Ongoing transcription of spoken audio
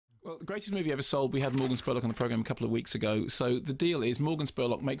Well, the greatest movie ever sold, we had Morgan Spurlock on the programme a couple of weeks ago. So the deal is Morgan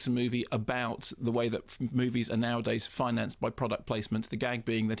Spurlock makes a movie about the way that movies are nowadays financed by product placement, the gag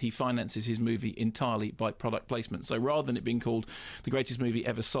being that he finances his movie entirely by product placement. So rather than it being called the greatest movie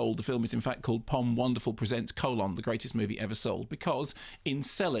ever sold, the film is in fact called Pom Wonderful Presents: the greatest movie ever sold, because in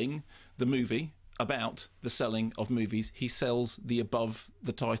selling the movie about the selling of movies, he sells the above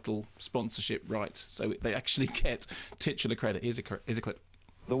the title sponsorship rights. So they actually get titular credit. Here's a clip.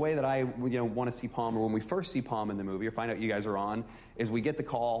 The way that I want to see Pom, or when we first see Pom in the movie or find out you guys are on, is we get the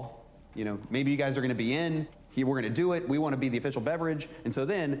call, maybe you guys are going to be in, we're going to do it, we want to be the official beverage, and so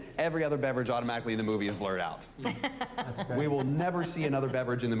then every other beverage automatically in the movie is blurred out. That's great. We will never see another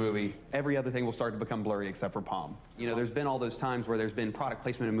beverage in the movie. Every other thing will start to become blurry except for Pom. There's been all those times where there's been product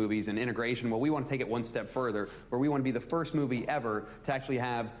placement in movies and integration. Well, we want to take it one step further, where we want to be the first movie ever to actually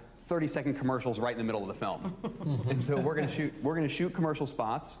have 30-second commercials right in the middle of the film. And so we're going to shoot commercial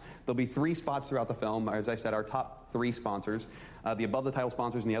spots. There'll be 3 spots throughout the film. As I said, our top 3 sponsors, the above the title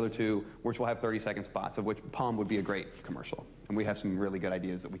sponsors, and the other 2, which will have 30-second spots, of which Pom would be a great commercial. And we have some really good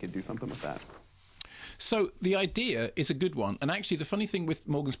ideas that we could do something with that. So the idea is a good one, and actually the funny thing with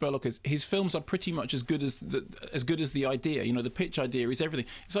Morgan Spurlock is his films are pretty much as good as the idea. The pitch idea is everything.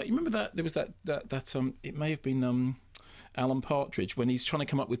 It's like, you remember that there was that it may have been Alan Partridge, when he's trying to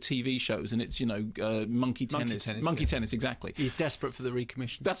come up with TV shows, and it's monkey tennis, exactly. He's desperate for the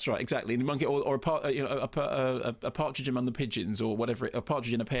recommission. That's right, exactly. And a partridge among the pigeons, or whatever, a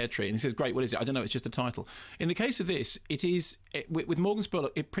partridge in a pear tree, and he says, "Great, what is it? I don't know. It's just a title." In the case of this, with Morgan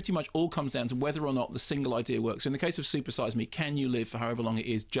Spurlock, it pretty much all comes down to whether or not the single idea works. So in the case of Super Size Me, can you live for however long it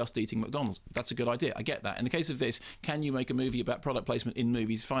is just eating McDonald's? That's a good idea. I get that. In the case of this, can you make a movie about product placement in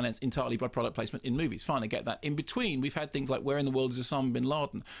movies, financed entirely by product placement in movies? Fine, I get that. In between, we've had things like Where in the World is Osama bin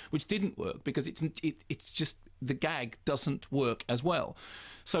Laden, which didn't work because it's just the gag doesn't work as well.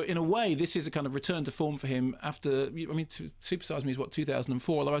 So in a way, this is a kind of return to form for him after, Super Size Me is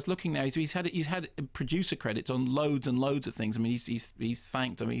 2004. Although I was looking now, he's had producer credits on loads and loads of things. He's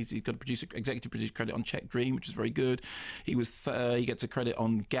thanked. He's got executive producer credit on Czech Dream, which is very good. He gets a credit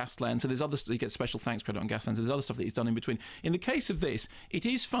on Gasland. So there's other. He gets special thanks credit on Gasland. So there's other stuff that he's done in between. In the case of this, it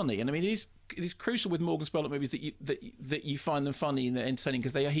is funny, and it is crucial with Morgan Spurlock movies that you find them funny and entertaining,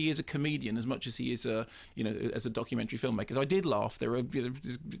 because he is a comedian as much as he is as a documentary filmmaker. So I did laugh.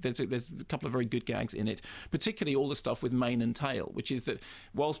 There's a couple of very good gags in it, particularly all the stuff with mane and tail, which is that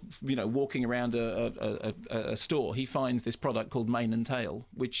whilst walking around a store, he finds this product called mane and tail,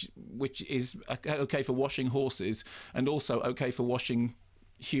 which is okay for washing horses and also okay for washing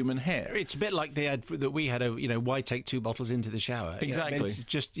human hair. It's a bit like the ad that we had, why take 2 bottles into the shower? Exactly. It's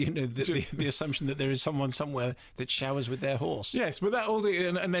just, the assumption that there is someone somewhere that showers with their horse. Yes, but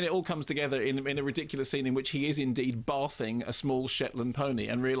and then it all comes together in a ridiculous scene in which he is indeed bathing a small Shetland pony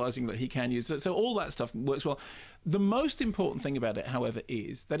and realising that he can use it. So all that stuff works well. The most important thing about it, however,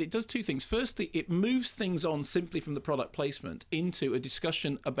 is that it does 2 things. Firstly, it moves things on simply from the product placement into a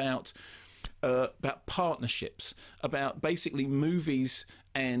discussion about partnerships, about basically movies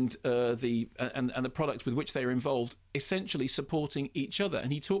and the products with which they are involved essentially supporting each other.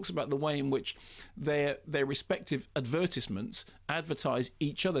 And he talks about the way in which their respective advertisements advertise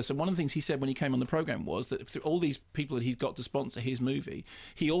each other. So one of the things he said when he came on the programme was that through all these people that he's got to sponsor his movie,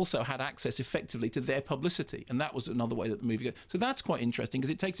 he also had access effectively to their publicity. And that was another way that the movie goes. So that's quite interesting,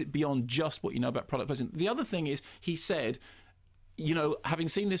 because it takes it beyond just what you know about product placement. The other thing is, he said, having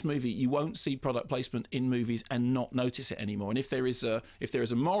seen this movie, you won't see product placement in movies and not notice it anymore. And if there is a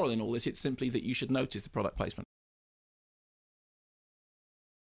moral in all this, it's simply that you should notice the product placement.